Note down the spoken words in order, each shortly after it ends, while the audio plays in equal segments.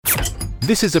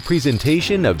This is a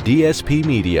presentation of DSP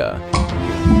Media.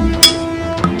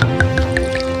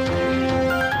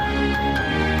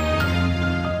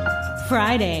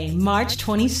 Friday, March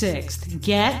 26th.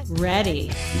 Get ready.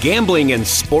 Gambling and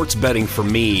sports betting for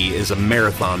me is a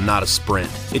marathon, not a sprint.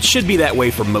 It should be that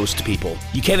way for most people.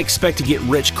 You can't expect to get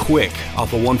rich quick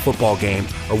off of one football game,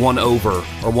 or one over,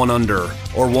 or one under,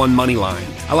 or one money line.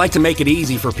 I like to make it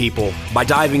easy for people by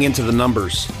diving into the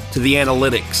numbers, to the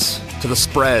analytics, to the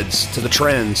spreads, to the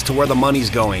trends, to where the money's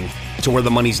going, to where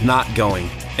the money's not going,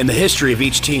 and the history of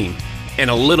each team, and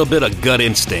a little bit of gut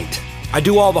instinct. I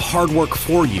do all the hard work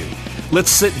for you. Let's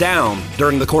sit down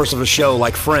during the course of a show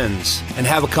like friends and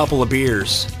have a couple of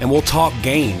beers, and we'll talk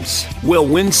games. We'll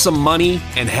win some money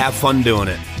and have fun doing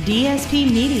it.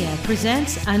 DSP Media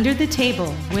presents Under the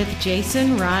Table with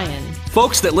Jason Ryan.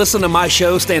 Folks that listen to my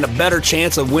show stand a better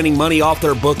chance of winning money off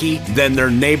their bookie than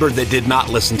their neighbor that did not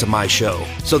listen to my show.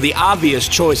 So the obvious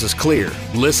choice is clear.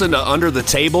 Listen to Under the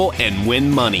Table and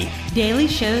win money. Daily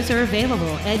shows are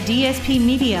available at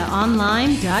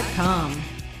dspmediaonline.com.